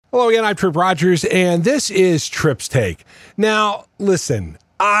Hello again, I'm Trip Rogers, and this is Trip's Take. Now, listen,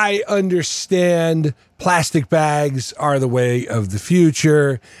 I understand plastic bags are the way of the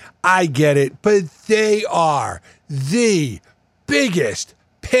future. I get it, but they are the biggest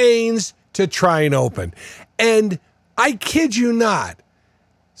pains to try and open. And I kid you not,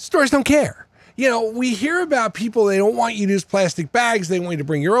 stores don't care. You know, we hear about people, they don't want you to use plastic bags. They want you to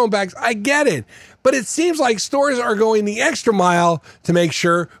bring your own bags. I get it. But it seems like stores are going the extra mile to make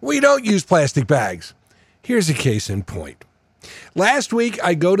sure we don't use plastic bags. Here's a case in point. Last week,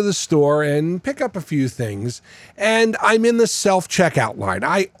 I go to the store and pick up a few things, and I'm in the self-checkout line.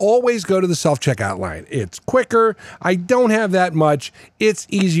 I always go to the self-checkout line. It's quicker. I don't have that much. It's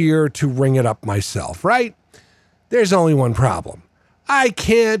easier to ring it up myself, right? There's only one problem. I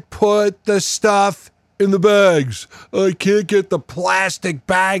can't put the stuff in the bags. I can't get the plastic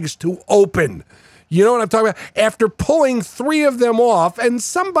bags to open. You know what I'm talking about? After pulling 3 of them off, and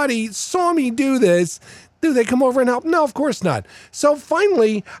somebody saw me do this, do they come over and help? No, of course not. So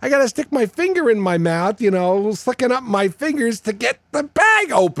finally, I got to stick my finger in my mouth, slicking up my fingers to get the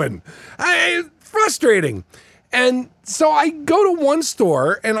bag open. Frustrating. And so I go to one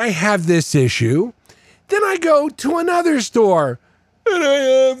store, and I have this issue. Then I go to another store, and I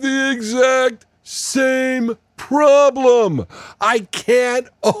have the exact same problem. I can't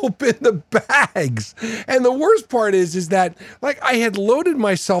open the bags. And the worst part is that I had loaded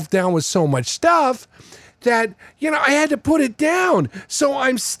myself down with so much stuff that, I had to put it down. So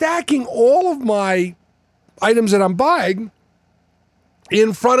I'm stacking all of my items that I'm buying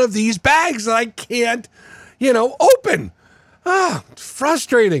in front of these bags that I can't, open. It's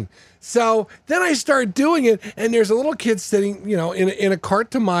frustrating. So then I start doing it, and there's a little kid sitting, in a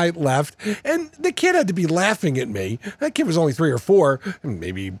cart to my left, and the kid had to be laughing at me. That kid was only 3 or 4, and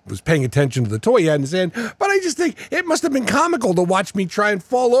maybe was paying attention to the toy he had in his hand, but I just think it must have been comical to watch me try and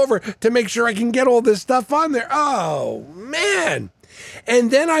fall over to make sure I can get all this stuff on there. Oh, man. And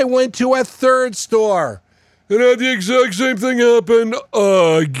then I went to a third store, and had the exact same thing happen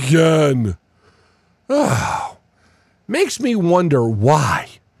again. Oh, makes me wonder why.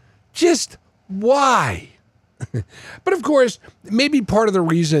 Just why? But of course, maybe part of the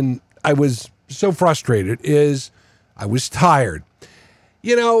reason I was so frustrated is I was tired.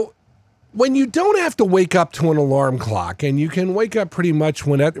 When you don't have to wake up to an alarm clock and you can wake up pretty much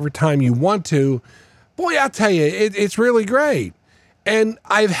whenever time you want to, boy, I'll tell you, it's really great. And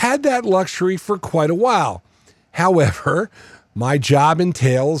I've had that luxury for quite a while. However, my job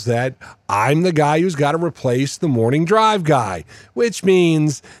entails that I'm the guy who's got to replace the morning drive guy, which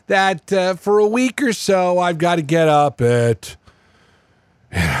means that for a week or so, I've got to get up at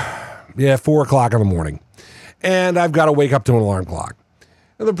 4 o'clock in the morning, and I've got to wake up to an alarm clock.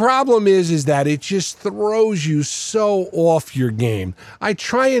 And the problem is that it just throws you so off your game. I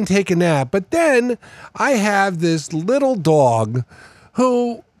try and take a nap, but then I have this little dog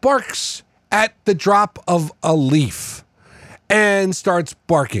who barks at the drop of a leaf and starts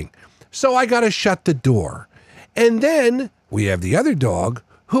barking. So I got to shut the door. And then we have the other dog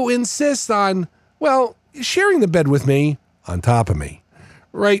who insists on, sharing the bed with me on top of me,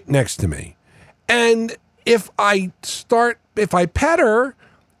 right next to me. And if I pet her,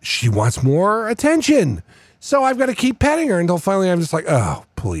 she wants more attention. So I've got to keep petting her until finally I'm just like, oh,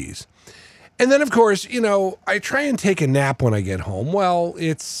 please. And then, of course, I try and take a nap when I get home. Well,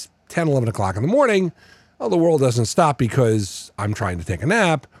 it's 10, 11 o'clock in the morning. Well, the world doesn't stop because I'm trying to take a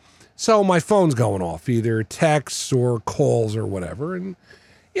nap. So my phone's going off, either texts or calls or whatever. And,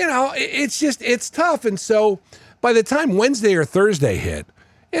 it's tough. And so by the time Wednesday or Thursday hit,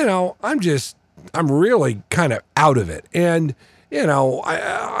 I'm really kind of out of it. And,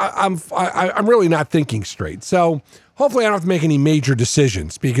 I'm really not thinking straight. So hopefully I don't have to make any major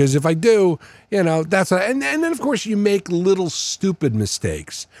decisions, because if I do, and then of course you make little stupid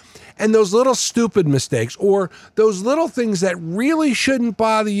mistakes. And those little stupid mistakes, or those little things that really shouldn't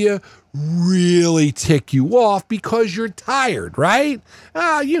bother you, really tick you off because you're tired, right?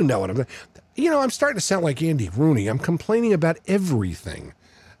 You know what I'm saying. I'm starting to sound like Andy Rooney. I'm complaining about everything.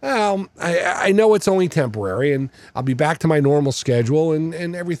 I know it's only temporary, and I'll be back to my normal schedule,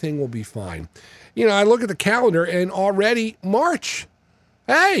 and everything will be fine. I look at the calendar, and already March.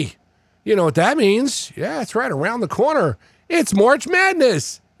 Hey, you know what that means? Yeah, it's right around the corner. It's March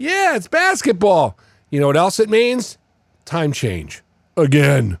Madness. Yeah, it's basketball. You know what else it means? Time change.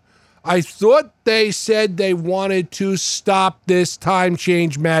 Again. I thought they said they wanted to stop this time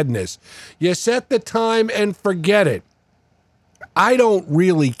change madness. You set the time and forget it. I don't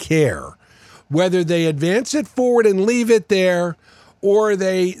really care whether they advance it forward and leave it there, or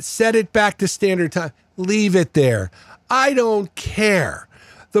they set it back to standard time. Leave it there. I don't care.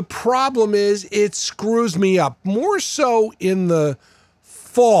 The problem is it screws me up more so in the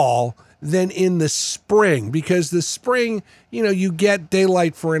fall than in the spring, because the spring, you get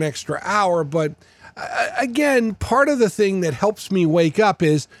daylight for an extra hour. But again, part of the thing that helps me wake up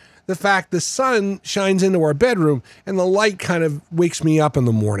is the fact the sun shines into our bedroom and the light kind of wakes me up in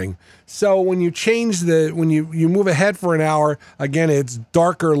the morning. So when you when you move ahead for an hour, again, it's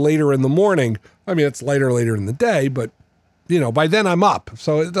darker later in the morning. I mean, it's lighter later in the day, but by then I'm up.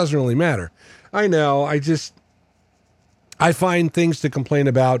 So it doesn't really matter. I know. I find things to complain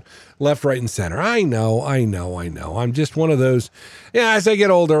about left, right, and center. I know. I'm just one of those. Yeah, as I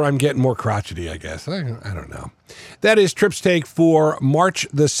get older, I'm getting more crotchety, I guess. I don't know. That is Tripp's Take for March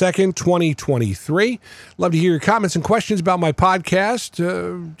the 2nd, 2023. Love to hear your comments and questions about my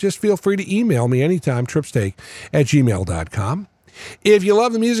podcast. Just feel free to email me anytime, tripstake@gmail.com. If you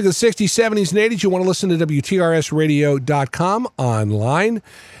love the music of the 60s, 70s, and 80s, you want to listen to WTRSradio.com online.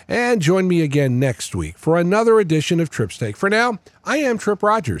 And join me again next week for another edition of Tripp's Take. For now, I am Trip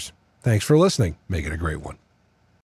Rogers. Thanks for listening. Make it a great one.